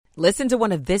Listen to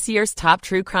one of this year's top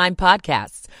true crime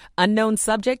podcasts. Unknown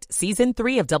Subject, Season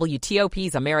 3 of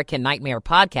WTOP's American Nightmare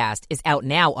podcast is out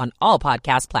now on all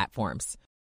podcast platforms.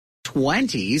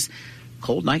 20s.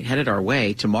 Cold night headed our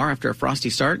way. Tomorrow after a frosty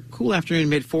start, cool afternoon,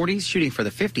 mid-40s, shooting for the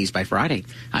 50s by Friday.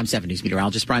 I'm 7 News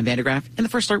meteorologist Brian Vandegraff in the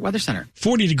First Alert Weather Center.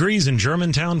 40 degrees in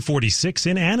Germantown, 46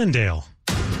 in Annandale.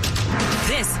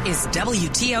 This is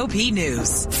WTOP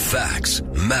News. Facts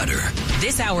matter.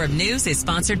 This hour of news is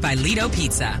sponsored by Lido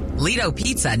Pizza. Lido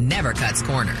Pizza never cuts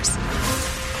corners.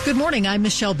 Good morning, I'm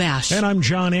Michelle Bash. And I'm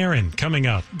John Aaron. Coming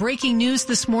up. Breaking news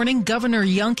this morning, Governor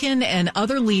Youngkin and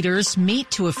other leaders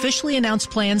meet to officially announce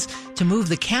plans to move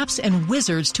the Caps and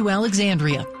Wizards to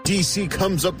Alexandria. D.C.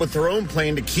 comes up with their own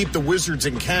plan to keep the Wizards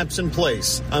and Caps in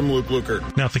place. I'm Luke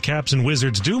Lukert. Now, if the Caps and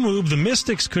Wizards do move, the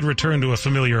Mystics could return to a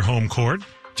familiar home court.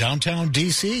 Downtown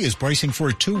D.C. is bracing for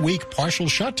a 2-week partial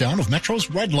shutdown of Metro's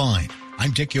Red Line.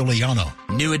 I'm Dick Iuliano.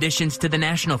 New additions to the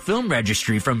National Film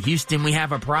Registry. From Houston, we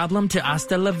have a problem to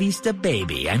Hasta La Vista,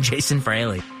 baby. I'm Jason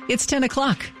Fraley. It's 10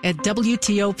 o'clock at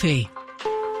WTOP.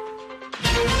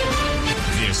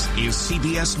 This is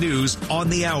CBS News on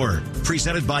the Hour,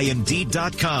 presented by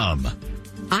Indeed.com.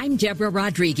 I'm Deborah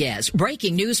Rodriguez.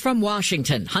 Breaking news from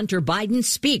Washington. Hunter Biden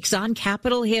speaks on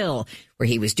Capitol Hill, where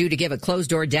he was due to give a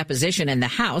closed-door deposition in the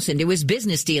House into his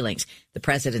business dealings. The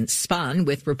president spun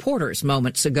with reporters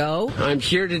moments ago. I'm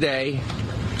here today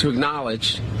to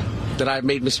acknowledge that I've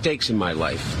made mistakes in my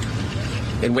life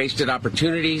and wasted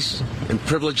opportunities and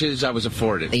privileges I was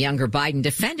afforded. The younger Biden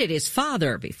defended his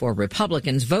father before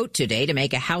Republicans vote today to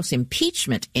make a House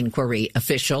impeachment inquiry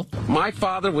official. My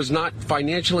father was not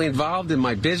financially involved in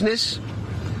my business,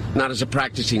 not as a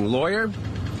practicing lawyer,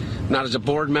 not as a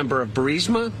board member of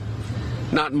Burisma,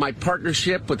 not in my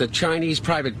partnership with a Chinese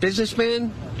private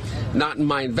businessman, not in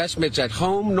my investments at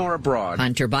home nor abroad.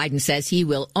 Hunter Biden says he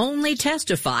will only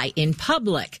testify in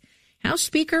public. House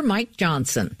Speaker Mike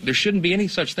Johnson. There shouldn't be any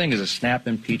such thing as a snap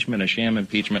impeachment, a sham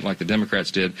impeachment like the Democrats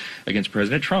did against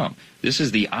President Trump. This is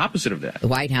the opposite of that. The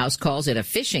White House calls it a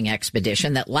fishing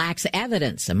expedition that lacks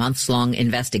evidence. A months-long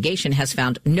investigation has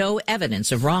found no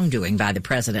evidence of wrongdoing by the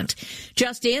president.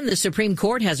 Just in, the Supreme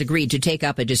Court has agreed to take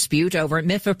up a dispute over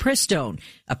mifepristone,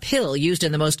 a pill used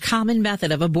in the most common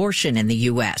method of abortion in the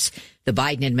U.S. The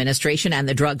Biden administration and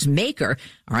the drug's maker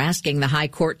are asking the high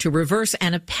court to reverse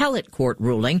an appellate court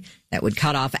ruling that would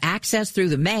cut off access through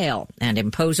the mail and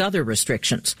impose other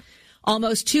restrictions.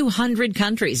 Almost 200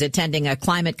 countries attending a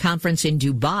climate conference in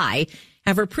Dubai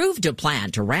have approved a plan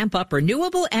to ramp up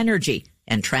renewable energy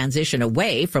and transition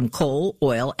away from coal,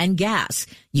 oil, and gas.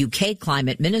 UK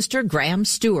Climate Minister Graham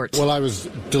Stewart. Well, I was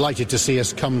delighted to see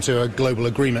us come to a global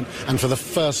agreement and for the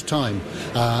first time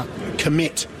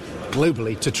commit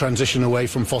globally to transition away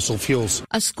from fossil fuels.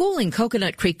 A school in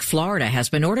Coconut Creek, Florida has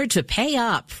been ordered to pay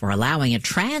up for allowing a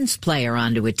trans player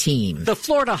onto a team. The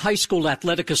Florida High School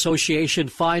Athletic Association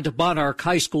fined Monarch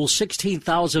High School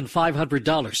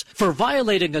 $16,500 for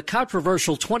violating a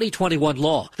controversial 2021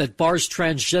 law that bars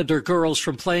transgender girls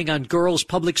from playing on girls'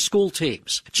 public school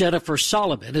teams. Jennifer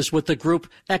Solomon is with the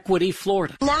group Equity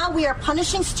Florida. Now we are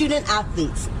punishing student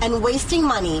athletes and wasting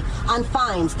money on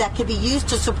fines that could be used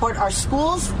to support our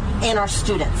schools and our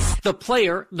students. The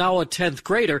player, now a 10th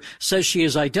grader, says she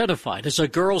is identified as a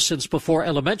girl since before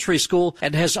elementary school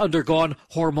and has undergone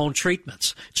hormone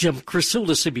treatments. Jim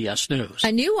Crisula, CBS News.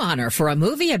 A new honor for a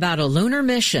movie about a lunar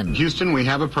mission. Houston, we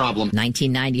have a problem.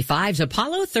 1995's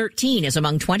Apollo 13 is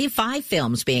among 25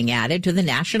 films being added to the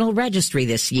National Registry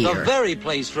this year. The very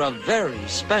place for a very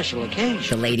special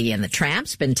occasion. The Lady and the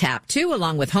Tramp's been tapped too,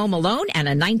 along with Home Alone and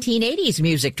a 1980s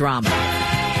music drama.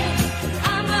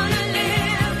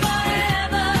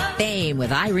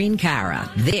 With Irene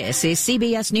Cara. This is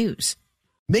CBS News.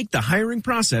 Make the hiring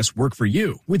process work for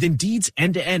you. With Indeed's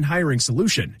end-to-end hiring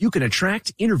solution, you can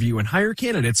attract, interview, and hire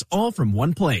candidates all from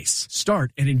one place.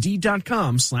 Start at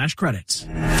Indeed.com/credits.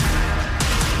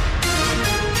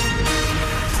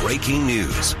 Breaking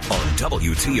news on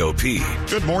WTOP.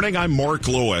 Good morning, I'm Mark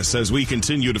Lewis as we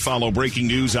continue to follow breaking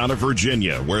news out of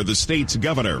Virginia, where the state's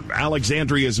governor,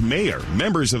 Alexandria's mayor,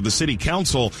 members of the city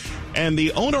council, and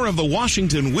the owner of the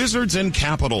Washington Wizards and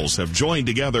Capitals have joined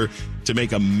together to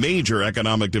make a major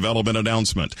economic development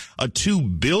announcement. A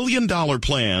 $2 billion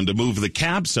plan to move the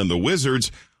Caps and the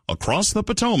Wizards across the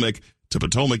Potomac to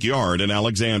Potomac Yard in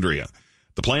Alexandria.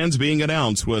 The plans being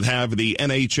announced would have the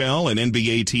NHL and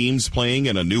NBA teams playing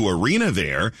in a new arena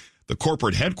there. The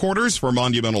corporate headquarters for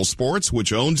Monumental Sports,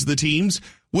 which owns the teams,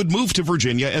 would move to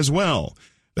Virginia as well.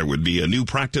 There would be a new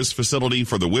practice facility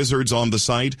for the Wizards on the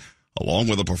site, along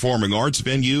with a performing arts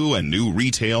venue and new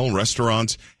retail,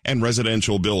 restaurants, and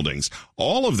residential buildings.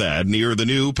 All of that near the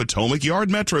new Potomac Yard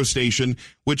Metro Station,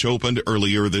 which opened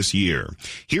earlier this year.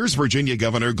 Here's Virginia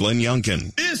Governor Glenn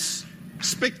Youngkin. This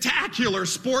spectacular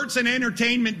sports and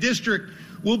entertainment district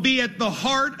will be at the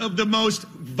heart of the most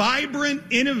vibrant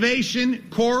innovation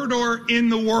corridor in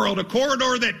the world, a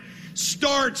corridor that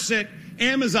starts at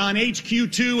Amazon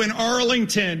HQ2 in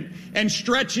Arlington and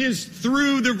stretches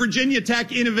through the Virginia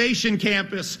Tech Innovation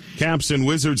Campus. Caps and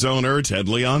Wizards owner Ted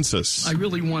Leonsis. I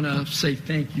really want to say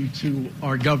thank you to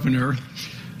our governor.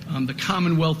 The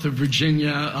Commonwealth of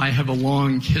Virginia, I have a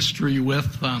long history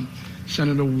with.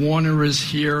 Senator Warner is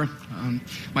here.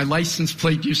 My license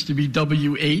plate used to be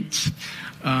W8.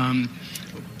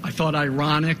 I thought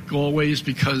ironic always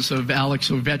because of Alex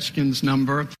Ovechkin's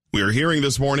number. We are hearing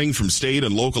this morning from state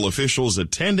and local officials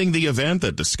attending the event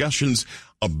that discussions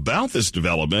about this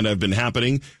development have been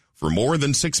happening for more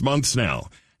than 6 months now.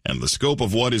 And the scope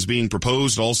of what is being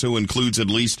proposed also includes at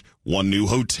least one new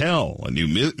hotel, a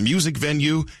new music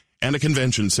venue, and a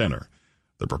convention center.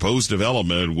 The proposed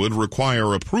development would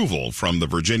require approval from the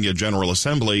Virginia General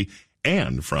Assembly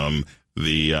and from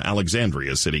the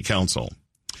Alexandria City Council.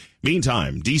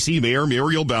 Meantime, D.C. Mayor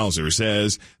Muriel Bowser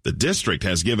says the district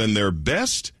has given their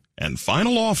best and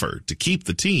final offer to keep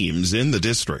the teams in the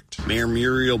district. Mayor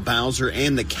Muriel Bowser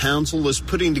and the council is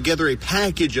putting together a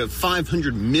package of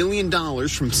 $500 million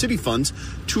from city funds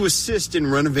to assist in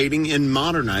renovating and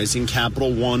modernizing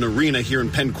Capital One Arena here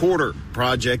in Penn Quarter. The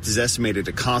project is estimated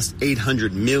to cost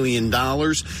 $800 million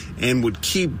and would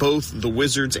keep both the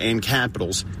Wizards and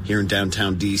Capitals here in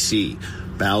downtown D.C.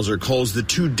 Bowser calls the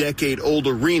 2-decade-old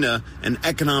arena an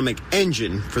economic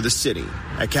engine for the city.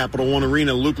 At Capital One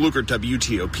Arena, Luke Lukert,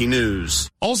 WTOP News.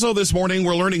 Also this morning,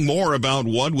 we're learning more about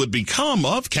what would become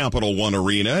of Capital One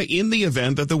Arena in the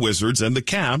event that the Wizards and the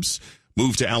Caps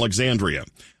move to Alexandria.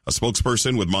 A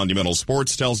spokesperson with Monumental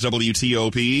Sports tells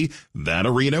WTOP that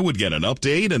arena would get an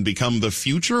update and become the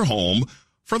future home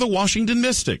for the Washington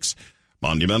Mystics.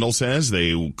 Monumental says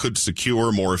they could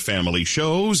secure more family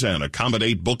shows and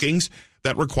accommodate bookings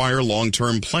that require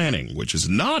long-term planning, which is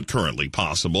not currently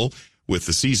possible with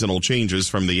the seasonal changes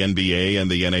from the NBA and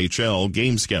the NHL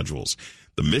game schedules.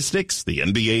 The Mystics, the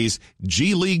NBA's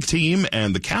G League team,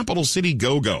 and the Capital City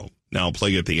Go-Go now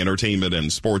play at the Entertainment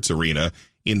and Sports Arena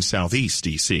in Southeast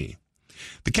D.C.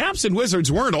 The Caps and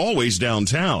Wizards weren't always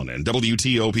downtown, and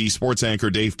WTOP sports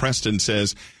anchor Dave Preston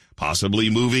says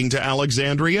possibly moving to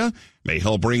Alexandria may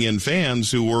help bring in fans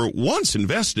who were once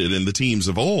invested in the teams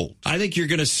of old. I think you're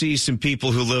going to see some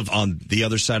people who live on the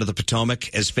other side of the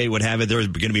Potomac, as fate would have it. They're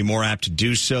going to be more apt to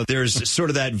do so. There's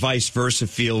sort of that vice versa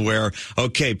feel where,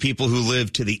 okay, people who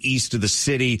live to the east of the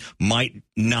city might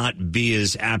not be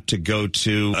as apt to go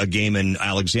to a game in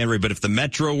Alexandria. But if the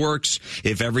metro works,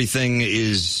 if everything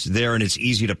is there and it's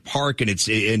easy to park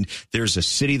and there's a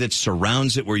city that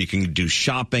surrounds it where you can do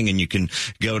shopping and you can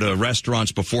go to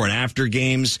restaurants before and after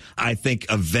games, I think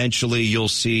eventually you'll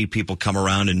see people come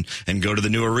around and go to the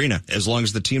new arena, as long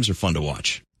as the teams are fun to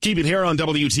watch. Keep it here on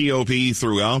WTOP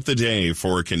throughout the day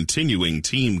for continuing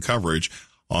team coverage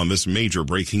on this major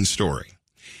breaking story.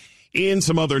 In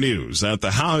some other news, at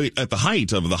the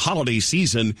height of the holiday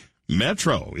season,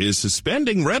 Metro is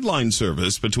suspending Red Line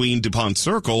service between DuPont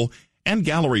Circle and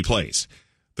Gallery Place.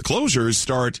 The closures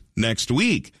start next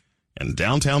week, and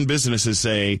downtown businesses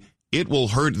say it will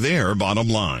hurt their bottom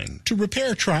line. To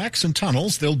repair tracks and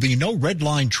tunnels, there'll be no Red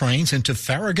Line trains into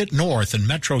Farragut North and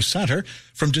Metro Center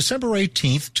from December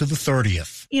 18th to the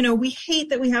 30th. You know, we hate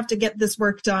that we have to get this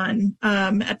work done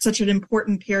at such an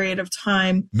important period of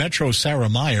time. Metro's Sarah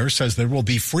Meyer says there will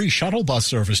be free shuttle bus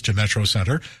service to Metro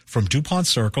Center from DuPont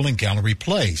Circle and Gallery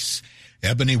Place.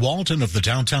 Ebony Walton of the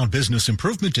Downtown Business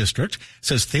Improvement District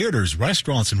says theaters,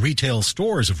 restaurants, and retail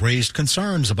stores have raised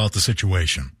concerns about the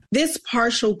situation. This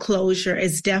partial closure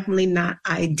is definitely not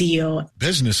ideal.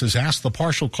 Businesses asked the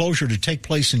partial closure to take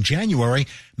place in January.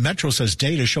 Metro says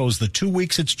data shows the 2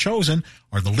 weeks it's chosen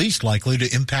are the least likely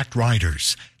to impact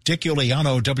riders. Dick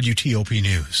Iuliano, WTOP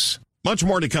News. Much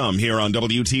more to come here on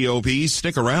WTOP.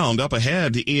 Stick around. Up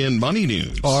ahead in Money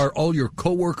News. Are all your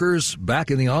coworkers back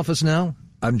in the office now?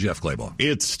 I'm Jeff Claybaugh.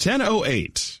 It's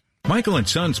 10:08. Michael &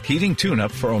 Son's heating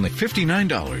tune-up for only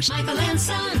 $59. Michael &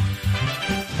 Son.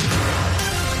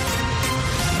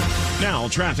 Now,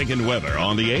 traffic and weather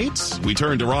on the 8s. We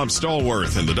turn to Rob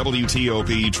Stallworth in the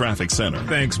WTOP Traffic Center.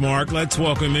 Thanks, Mark. Let's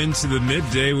welcome into the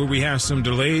midday where we have some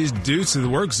delays due to the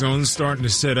work zones starting to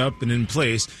set up and in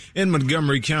place in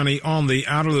Montgomery County on the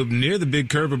outer loop near the big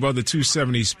curve above the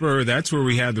 270 spur. That's where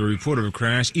we had the report of a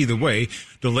crash. Either way,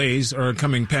 delays are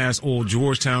coming past Old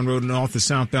Georgetown Road and off the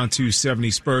southbound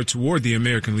 270 spur toward the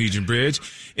American Legion Bridge.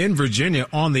 In Virginia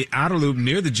on the outer loop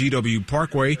near the GW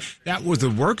Parkway, that was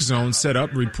the work zone set up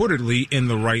reportedly in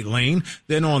the right lane.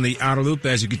 Then on the outer loop,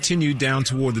 as you continue down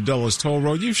toward the Dulles Toll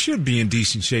Road, you should be in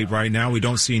decent shape right now. We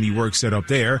don't see any work set up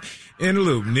there. Inner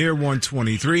loop near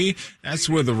 123, that's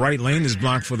where the right lane is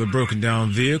blocked for the broken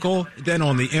down vehicle. Then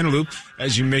on the inner loop,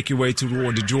 as you make your way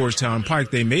toward the Georgetown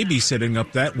Pike, they may be setting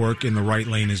up that work in the right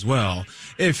lane as well.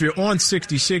 If you're on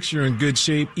 66, you're in good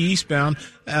shape eastbound,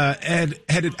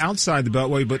 headed outside the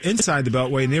Beltway, but inside the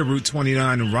Beltway near Route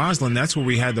 29 in Roslyn, that's where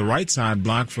we had the right side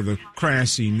blocked for the crash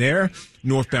scene there.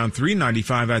 Northbound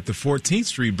 395 at the 14th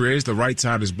Street Bridge, the right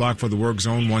side is blocked for the work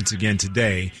zone once again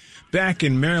today. Back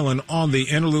in Maryland on the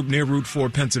inner loop near Route 4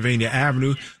 Pennsylvania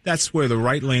Avenue, that's where the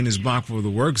right lane is blocked for the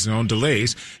work zone.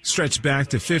 Delays stretch back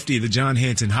to 50, the John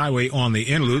Hanson Highway on the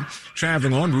inner loop.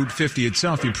 Traveling on Route 50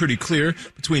 itself, you're pretty clear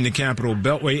between the Capitol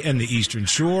Beltway and the Eastern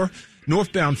Shore.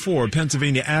 Northbound 4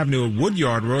 Pennsylvania Avenue at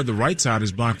Woodyard Road, the right side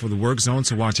is blocked for the work zone,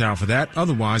 so watch out for that.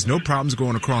 Otherwise, no problems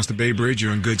going across the Bay Bridge.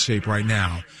 You're in good shape right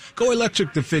now. Go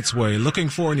electric the Fitzway. Looking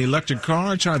for an electric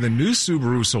car? Try the new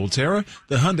Subaru Solterra,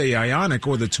 the Hyundai Ioniq,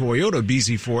 or the Toyota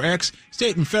BZ4X.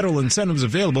 State and federal incentives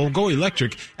available. Go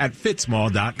electric at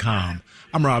fitzmall.com.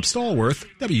 I'm Rob Stallworth,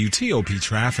 WTOP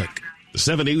Traffic. The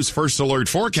 7 News First Alert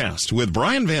Forecast with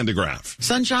Brian Vandegraff.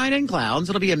 Sunshine and clouds.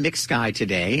 It'll be a mixed sky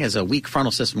today as a weak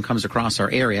frontal system comes across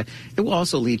our area. It will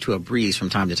also lead to a breeze from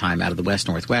time to time out of the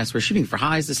west-northwest. We're shooting for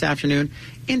highs this afternoon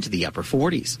into the upper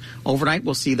 40s. Overnight,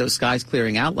 we'll see those skies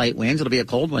clearing out. Light winds. It'll be a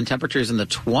cold one. Temperatures in the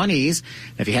 20s.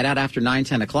 If you head out after 9,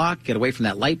 10 o'clock, get away from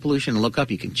that light pollution and look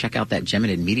up. You can check out that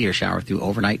Geminid meteor shower through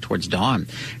overnight towards dawn.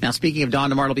 Now, speaking of dawn,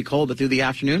 tomorrow it'll be cold, but through the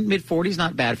afternoon, mid-40s,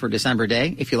 not bad for a December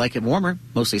day. If you like it warmer,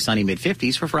 mostly sunny mid-50s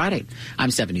for Friday. I'm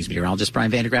 7 News meteorologist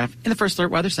Brian Vandegraff in the First Alert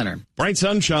Weather Center. Bright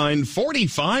sunshine,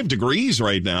 45 degrees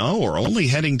right now, or only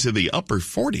heading to the upper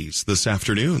 40s this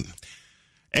afternoon.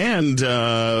 And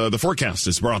the forecast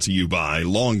is brought to you by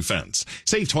Long Fence.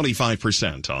 Save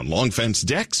 25% on Long Fence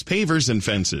decks, pavers, and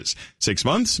fences. 6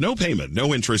 months, no payment,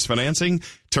 no interest financing.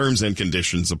 Terms and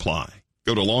conditions apply.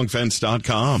 Go to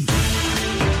longfence.com.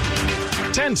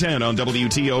 10:10 on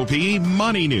WTOP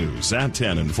Money News at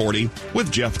 10 and 40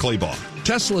 with Jeff Claybaugh.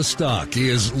 Tesla stock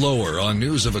is lower on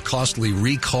news of a costly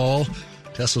recall.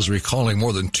 Tesla's recalling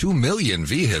more than 2 million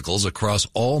vehicles across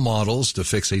all models to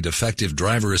fix a defective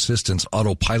driver assistance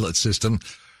autopilot system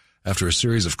after a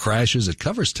series of crashes. It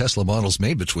covers Tesla models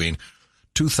made between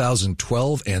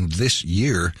 2012 and this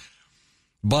year.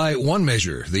 By one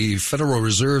measure, the Federal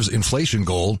Reserve's inflation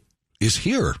goal is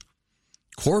here.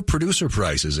 Core producer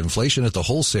prices, inflation at the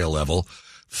wholesale level,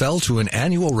 fell to an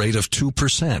annual rate of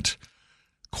 2%.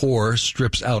 Core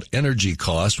strips out energy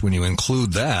cost. When you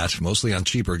include that, mostly on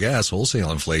cheaper gas,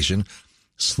 wholesale inflation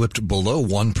slipped below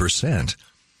 1%.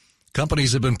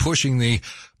 Companies have been pushing the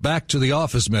back to the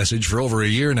office message for over a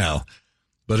year now.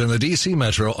 But in the D.C.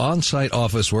 metro, on-site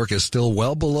office work is still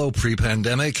well below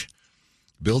pre-pandemic.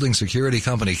 Building security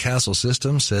company Castle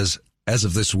Systems says as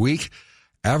of this week,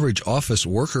 average office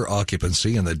worker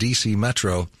occupancy in the D.C.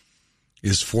 metro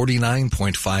is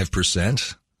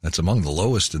 49.5%. That's among the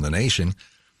lowest in the nation.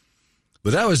 The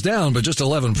Dow is down, but just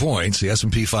 11 points. The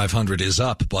S&P 500 is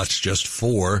up, but just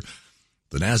 4.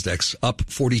 The Nasdaq's up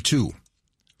 42.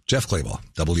 Jeff Claybaugh,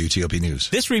 WTOP News.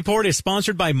 This report is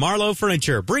sponsored by Marlowe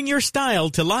Furniture. Bring your style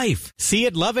to life. See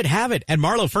it, love it, have it. At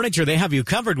Marlowe Furniture, they have you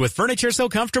covered with furniture so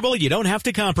comfortable you don't have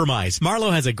to compromise.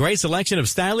 Marlowe has a great selection of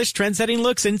stylish, trend-setting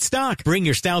looks in stock. Bring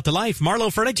your style to life. Marlowe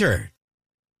Furniture.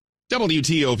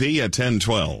 WTOP at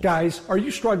 10:12. Guys, are you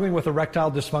struggling with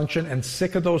erectile dysfunction and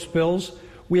sick of those pills?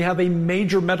 We have a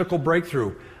major medical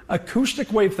breakthrough.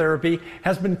 Acoustic wave therapy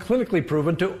has been clinically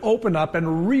proven to open up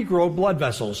and regrow blood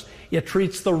vessels. It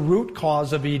treats the root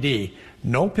cause of ED.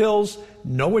 No pills,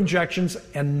 no injections,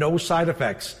 and no side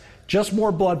effects. Just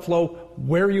more blood flow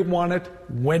where you want it,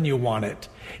 when you want it.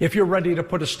 If you're ready to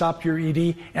put a stop to your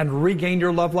ED and regain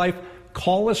your love life,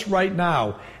 call us right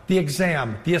now. The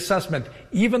exam, the assessment,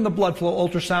 even the blood flow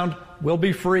ultrasound will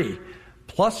be free.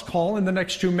 Plus, call in the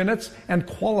next 2 minutes and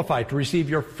qualify to receive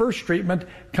your first treatment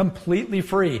completely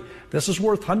free. This is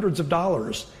worth hundreds of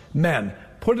dollars. Men,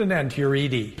 put an end to your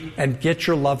ED and get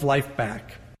your love life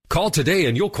back. Call today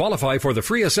and you'll qualify for the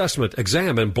free assessment,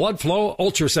 exam, and blood flow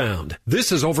ultrasound.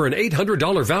 This is over an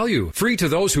 $800 value, free to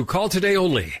those who call today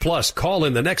only. Plus, call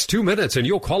in the next 2 minutes and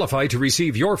you'll qualify to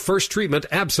receive your first treatment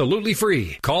absolutely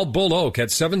free. Call Bull Oak at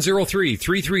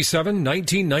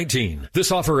 703-337-1919.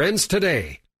 This offer ends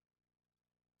today.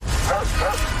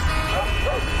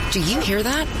 Do you hear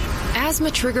that?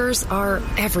 Asthma triggers are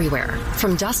everywhere,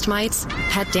 from dust mites,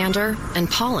 pet dander, and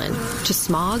pollen, to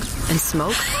smog and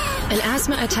smoke. An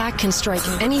asthma attack can strike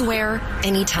anywhere,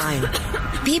 anytime.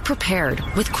 Be prepared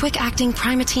with quick-acting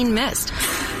Primatene Mist.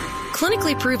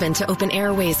 Clinically proven to open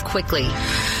airways quickly.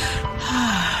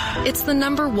 It's the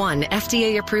 #1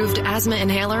 FDA-approved asthma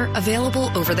inhaler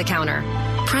available over the counter.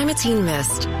 Primatene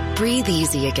Mist. Breathe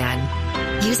easy again.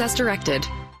 Use as directed.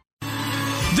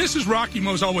 This is Rocky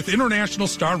Moselle with International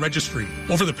Star Registry.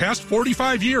 Over the past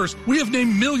 45 years, we have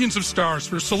named millions of stars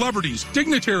for celebrities,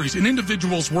 dignitaries, and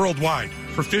individuals worldwide.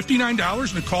 For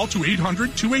 $59 and a call to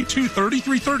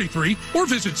 800-282-3333 or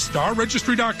visit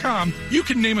starregistry.com, you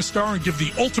can name a star and give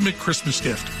the ultimate Christmas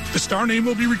gift. The star name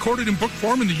will be recorded in book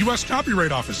form in the U.S.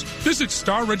 Copyright Office. Visit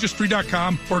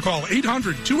starregistry.com or call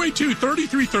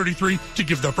 800-282-3333 to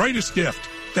give the brightest gift.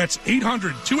 That's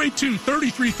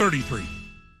 800-282-3333.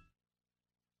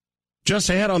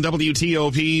 Just ahead on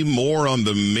WTOP, more on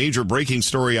the major breaking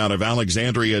story out of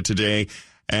Alexandria today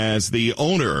as the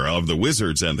owner of the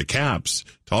Wizards and the Caps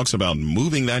talks about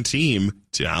moving that team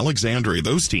to Alexandria,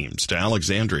 those teams to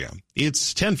Alexandria.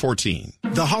 It's 10:14.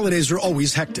 The holidays are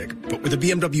always hectic, but with the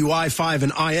BMW i5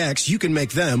 and iX, you can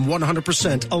make them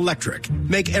 100% electric.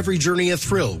 Make every journey a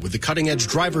thrill with the cutting-edge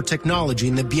driver technology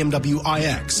in the BMW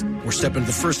iX. Or step into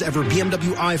the first ever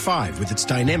BMW i5 with its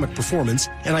dynamic performance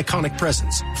and iconic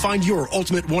presence. Find your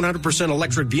ultimate 100%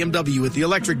 electric BMW at the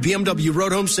Electric BMW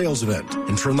Road Home Sales Event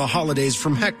and turn the holidays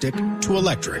from hectic to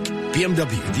electric.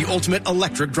 BMW, the ultimate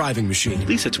electric driving machine.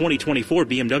 Lease a 2024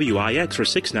 BMW iX for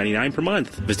 $699 per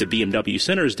month. Visit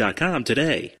BMWcenters.com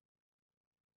today.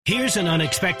 Here's an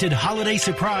unexpected holiday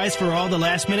surprise for all the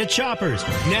last-minute shoppers.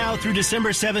 Now through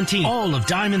December 17th, all of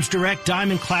Diamond's Direct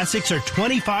Diamond Classics are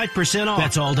 25% off.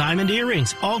 That's all diamond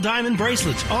earrings, all diamond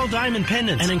bracelets, all diamond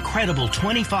pendants, an incredible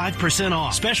 25%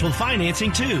 off. Special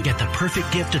financing, too. Get the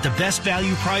perfect gift at the best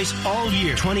value price all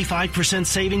year. 25%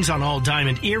 savings on all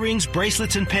diamond earrings,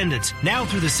 bracelets, and pendants. Now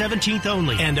through the 17th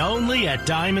only, and only at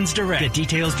Diamonds Direct. Get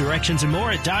details, directions, and more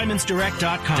at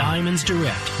diamondsdirect.com. Diamonds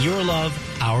Direct. Your love,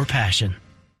 our passion.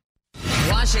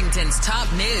 Washington's top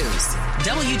news,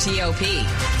 WTOP.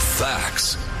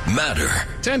 Facts matter.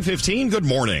 10:15, good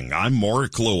morning. I'm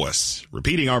Mark Lewis.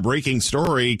 Repeating our breaking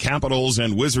story, Capitals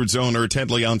and Wizards owner Ted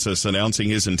Leonsis announcing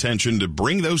his intention to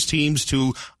bring those teams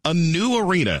to a new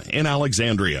arena in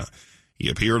Alexandria. He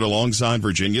appeared alongside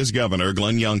Virginia's Governor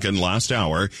Glenn Youngkin last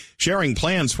hour, sharing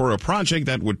plans for a project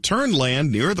that would turn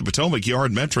land near the Potomac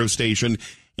Yard Metro Station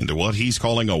into what he's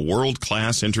calling a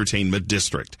world-class entertainment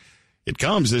district. It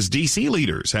comes as D.C.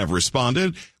 leaders have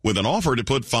responded with an offer to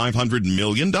put $500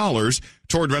 million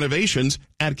toward renovations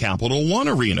at Capital One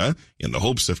Arena in the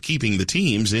hopes of keeping the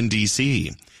teams in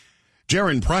D.C.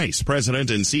 Jaron Price,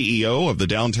 president and CEO of the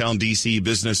Downtown D.C.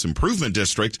 Business Improvement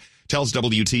District, tells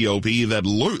WTOP that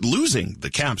losing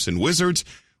the Caps and Wizards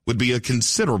would be a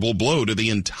considerable blow to the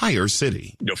entire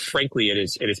city. Frankly, it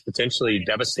is potentially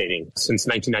devastating. Since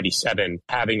 1997,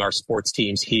 having our sports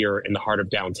teams here in the heart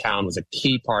of downtown was a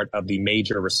key part of the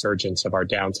major resurgence of our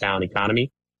downtown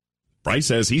economy. Price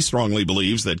says he strongly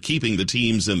believes that keeping the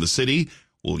teams in the city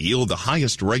will yield the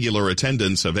highest regular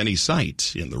attendance of any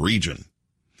site in the region.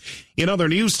 In other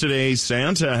news today,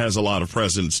 Santa has a lot of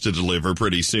presents to deliver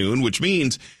pretty soon, which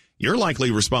means you're likely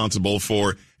responsible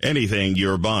for anything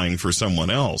you're buying for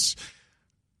someone else.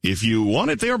 If you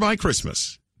want it there by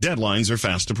Christmas, deadlines are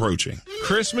fast approaching.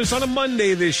 Christmas on a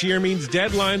Monday this year means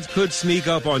deadlines could sneak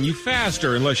up on you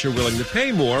faster unless you're willing to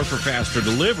pay more for faster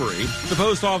delivery. The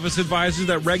post office advises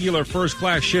that regular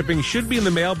first-class shipping should be in the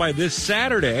mail by this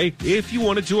Saturday if you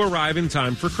want it to arrive in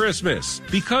time for Christmas.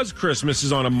 Because Christmas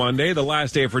is on a Monday, the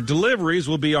last day for deliveries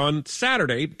will be on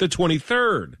Saturday, the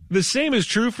 23rd. The same is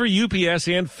true for UPS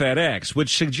and FedEx,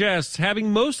 which suggests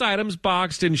having most items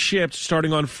boxed and shipped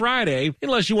starting on Friday,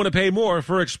 unless you want to pay more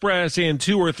for express and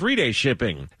 2 or 3-day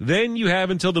shipping. Then you have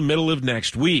until the middle of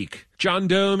next week. John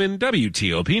Dome in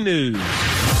WTOP News.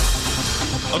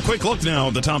 A quick look now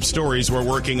at the top stories we're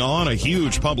working on. A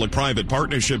huge public-private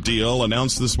partnership deal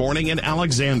announced this morning in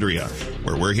Alexandria,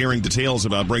 where we're hearing details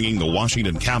about bringing the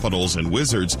Washington Capitals and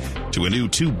Wizards to a new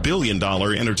 $2 billion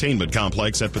entertainment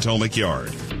complex at Potomac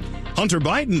Yard. Hunter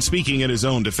Biden speaking in his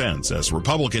own defense as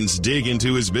Republicans dig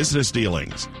into his business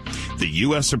dealings. The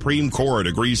U.S. Supreme Court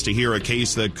agrees to hear a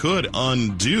case that could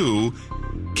undo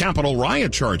Capitol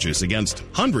riot charges against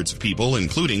hundreds of people,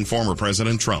 including former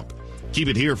President Trump. Keep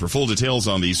it here for full details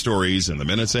on these stories in the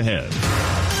minutes ahead.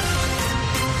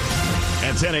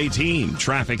 At 10:18,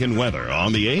 traffic and weather.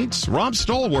 On the 8s, Rob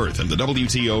Stallworth in the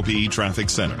WTOP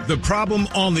Traffic Center. The problem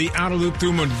on the outer loop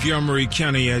through Montgomery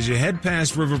County as you head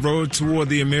past River Road toward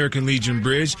the American Legion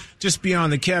Bridge, just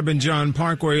beyond the Cabin John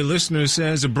Parkway, listener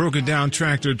says a broken down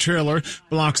tractor trailer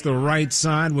blocks the right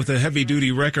side with a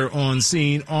heavy-duty wrecker on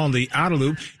scene on the outer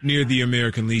loop near the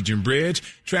American Legion Bridge.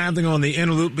 Traveling on the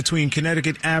inner loop between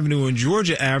Connecticut Avenue and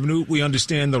Georgia Avenue, we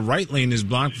understand the right lane is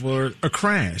blocked for a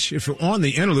crash. If you're on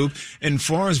the inner loop in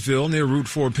Forestville near Route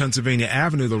 4 Pennsylvania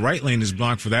Avenue, the right lane is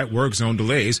blocked for that work zone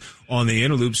delays. On the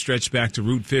inner loop stretched back to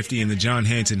Route 50 and the John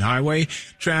Hanson Highway.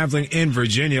 Traveling in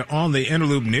Virginia on the inner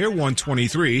loop near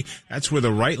 123, that's where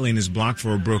the right lane is blocked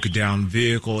for a broken down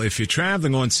vehicle. If you're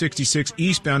traveling on 66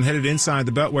 eastbound headed inside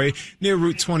the Beltway near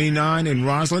Route 29 in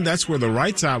Roslyn, that's where the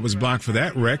right side was blocked for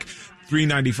that wreck.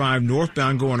 395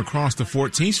 northbound going across the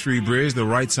 14th Street Bridge, the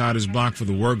right side is blocked for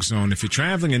the work zone. If you're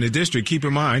traveling in the district, keep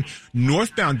in mind,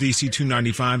 northbound DC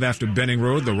 295 after Benning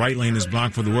Road, the right lane is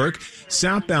blocked for the work.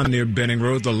 Southbound near Benning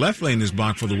Road, the left lane is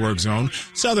blocked for the work zone.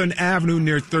 Southern Avenue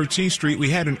near 13th Street, we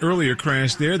had an earlier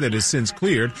crash there that has since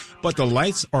cleared, but the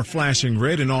lights are flashing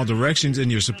red in all directions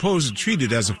and you're supposed to treat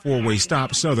it as a four-way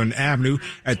stop. Southern Avenue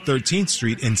at 13th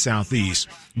Street in Southeast.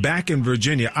 Back in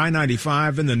Virginia,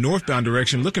 I-95 in the northbound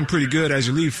direction looking pretty good as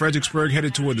you leave Fredericksburg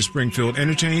headed toward the Springfield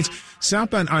interchange.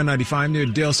 Southbound I-95 near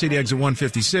Dale City exit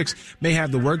 156 may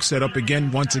have the work set up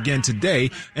once again today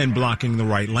and blocking the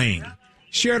right lane.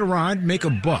 Share a ride, make a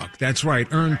buck. That's right,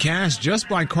 earn cash just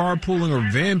by carpooling or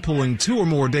van pulling 2 or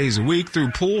more days a week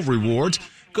through Pool Rewards.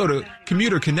 Go to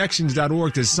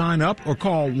commuterconnections.org to sign up or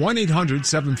call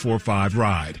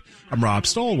 1-800-745-RIDE. I'm Rob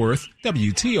Stallworth,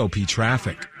 WTOP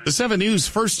Traffic. The 7 News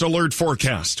First Alert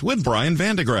Forecast with Brian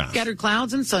Vandegraff. Scattered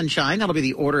clouds and sunshine. That'll be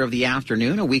the order of the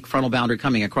afternoon. A weak frontal boundary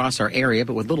coming across our area,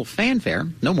 but with little fanfare.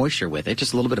 No moisture with it.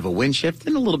 Just a little bit of a wind shift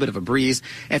and a little bit of a breeze.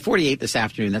 At 48 this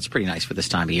afternoon, that's pretty nice for this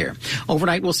time of year.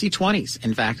 Overnight, we'll see 20s.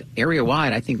 In fact,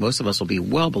 area-wide, I think most of us will be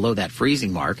well below that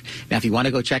freezing mark. Now, if you want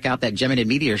to go check out that Gemini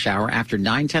meteor shower after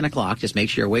 10 o'clock, just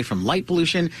make sure you're away from light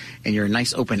pollution and you're in a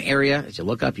nice open area. As you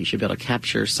look up, you should be able to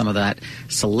capture some of that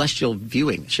celestial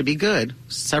viewing. It should be good.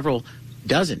 Several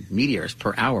dozen meteors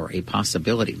per hour, a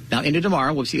possibility. Now, into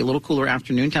tomorrow, we'll see a little cooler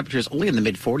afternoon. Temperatures only in the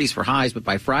mid-40s for highs, but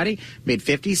by Friday,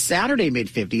 mid-50s. Saturday,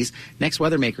 mid-50s. Next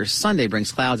weather maker, Sunday,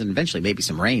 brings clouds and eventually maybe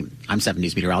some rain. I'm 7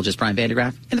 News meteorologist Brian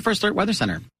Vandegraff in the First Alert Weather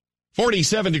Center.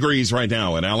 47 degrees right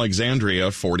now in Alexandria,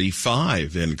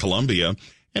 45 in Columbia,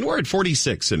 and we're at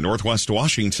 46 in Northwest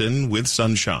Washington with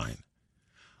sunshine.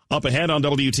 Up ahead on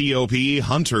WTOP,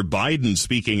 Hunter Biden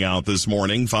speaking out this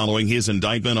morning following his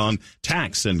indictment on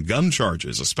tax and gun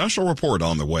charges. A special report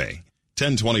on the way.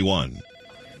 10:21.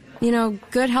 You know,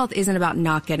 good health isn't about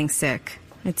not getting sick.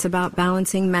 It's about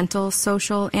balancing mental,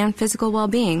 social, and physical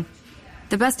well-being.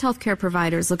 The best healthcare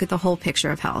providers look at the whole picture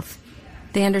of health.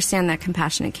 They understand that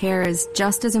compassionate care is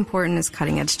just as important as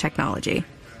cutting-edge technology.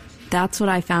 That's what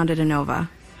I found at Inova.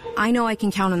 I know I can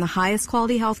count on the highest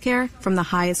quality healthcare from the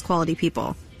highest quality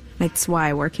people. It's why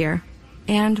I work here,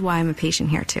 and why I'm a patient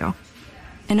here, too.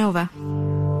 Inova.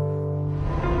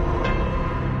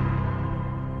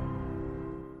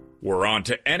 We're on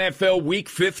to NFL Week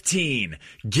 15.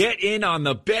 Get in on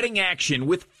the betting action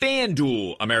with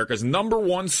FanDuel, America's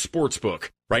 #1 sportsbook.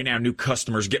 Right now, new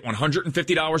customers get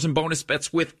 $150 in bonus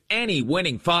bets with any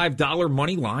winning $5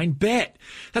 money line bet.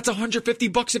 That's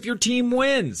 $150 if your team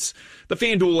wins. The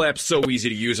FanDuel app's so easy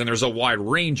to use, and there's a wide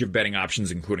range of betting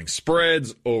options, including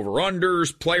spreads,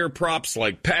 over-unders, player props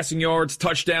like passing yards,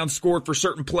 touchdowns scored for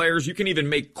certain players. You can even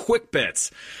make quick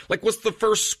bets, like what's the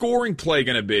first scoring play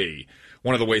going to be?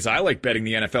 One of the ways I like betting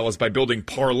the NFL is by building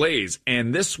parlays,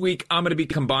 and this week I'm going to be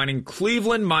combining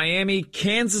Cleveland, Miami,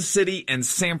 Kansas City, and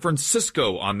San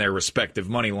Francisco on their respective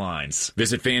money lines.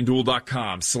 Visit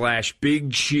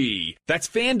FanDuel.com/Big Chi. That's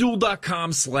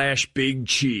FanDuel.com/Big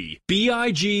Chi.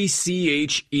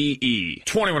 BIGCHEE.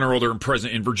 21 or older and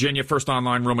present in Virginia. First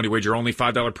online real money wager only.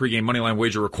 $5 pregame moneyline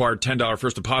wager required. $10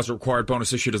 first deposit required.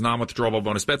 Bonus issued as non-withdrawable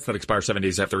bonus bets that expire 7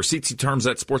 days after receipt. See terms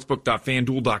at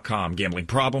sportsbook.fanduel.com. Gambling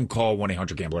problem? Call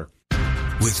 1-800-GAMBLER.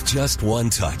 With just one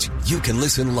touch, you can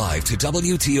listen live to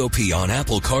WTOP on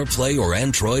Apple CarPlay or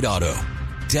Android Auto.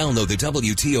 Download the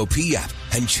WTOP app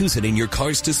and choose it in your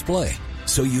car's display,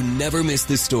 so you never miss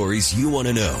the stories you want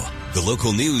to know, the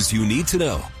local news you need to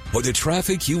know, or the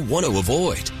traffic you want to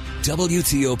avoid.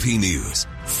 WTOP News.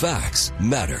 Facts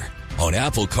matter. On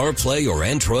Apple CarPlay or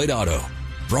Android Auto.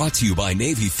 Brought to you by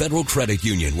Navy Federal Credit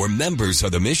Union, where members are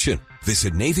the mission.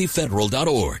 Visit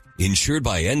NavyFederal.org. Insured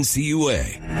by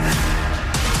NCUA.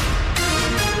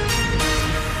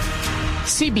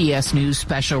 CBS News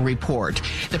special report.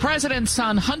 The president's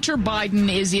son, Hunter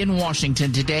Biden, is in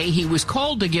Washington today. He was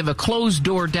called to give a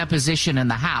closed-door deposition in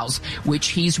the House,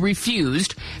 which he's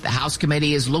refused. The House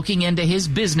committee is looking into his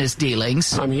business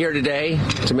dealings. I'm here today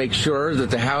to make sure that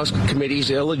the House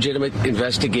committee's illegitimate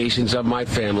investigations of my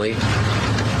family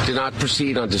do not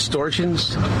proceed on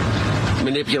distortions,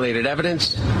 manipulated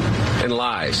evidence, and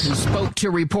lies. He spoke to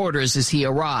reporters as he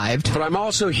arrived. But I'm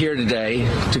also here today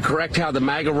to correct how the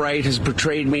MAGA right has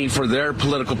portrayed me for their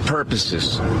political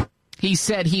purposes. He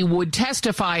said he would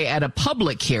testify at a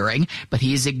public hearing, but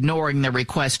he is ignoring the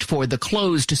request for the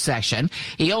closed session.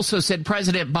 He also said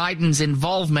President Biden's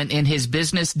involvement in his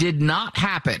business did not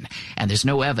happen, and there's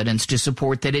no evidence to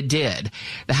support that it did.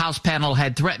 The House panel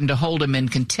had threatened to hold him in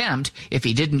contempt if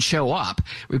he didn't show up.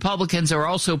 Republicans are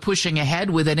also pushing ahead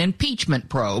with an impeachment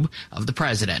probe of the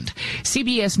president.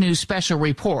 CBS News Special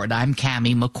Report, I'm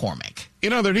Cammie McCormick.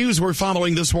 In other news, we're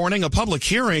following this morning a public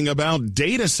hearing about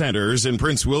data centers in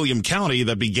Prince William County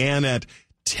that began at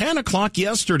 10 o'clock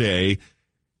yesterday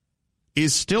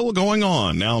is still going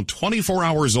on, now 24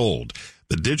 hours old.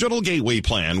 The Digital Gateway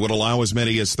Plan would allow as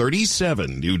many as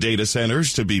 37 new data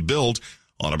centers to be built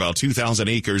on about 2,000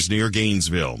 acres near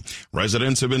Gainesville.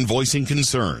 Residents have been voicing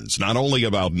concerns not only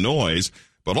about noise,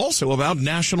 but also about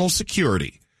national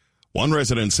security. One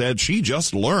resident said she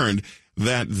just learned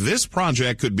that this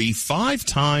project could be 5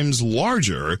 times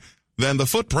larger than the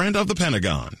footprint of the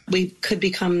Pentagon. We could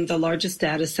become the largest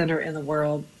data center in the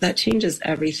world. That changes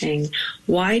everything.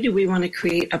 Why do we want to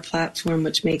create a platform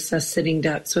which makes us sitting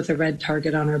ducks with a red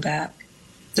target on our back?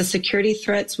 The security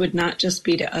threats would not just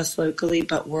be to us locally,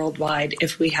 but worldwide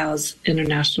if we house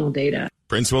international data.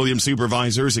 Prince William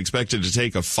supervisors expected to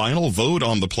take a final vote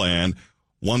on the plan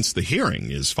once the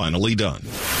hearing is finally done.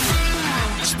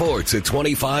 Sports at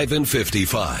 25 and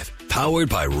 55. Powered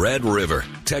by Red River.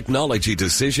 Technology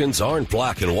decisions aren't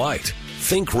black and white.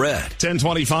 Think red.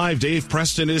 10:25. Dave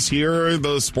Preston is here.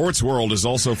 The sports world is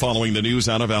also following the news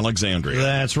out of Alexandria.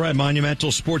 That's right.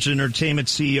 Monumental Sports and Entertainment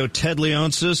CEO Ted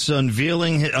Leonsis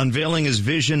unveiling his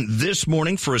vision this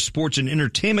morning for a sports and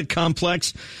entertainment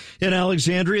complex in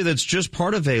Alexandria that's just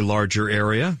part of a larger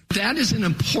area. That is an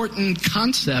important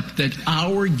concept, that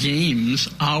our games,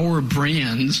 our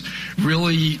brands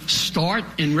really start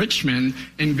in Richmond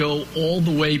and go all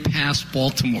the way past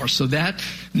Baltimore. So that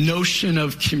notion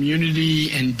of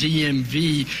community and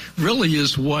DMV really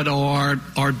is what our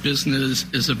business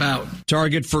is about.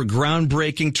 Target for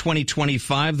groundbreaking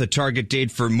 2025. The target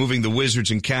date for moving the Wizards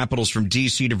and Capitals from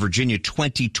D.C. to Virginia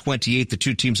 2028. The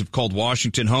two teams have called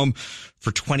Washington home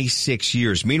for 26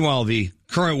 years. Meanwhile, the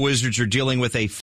current Wizards are dealing with a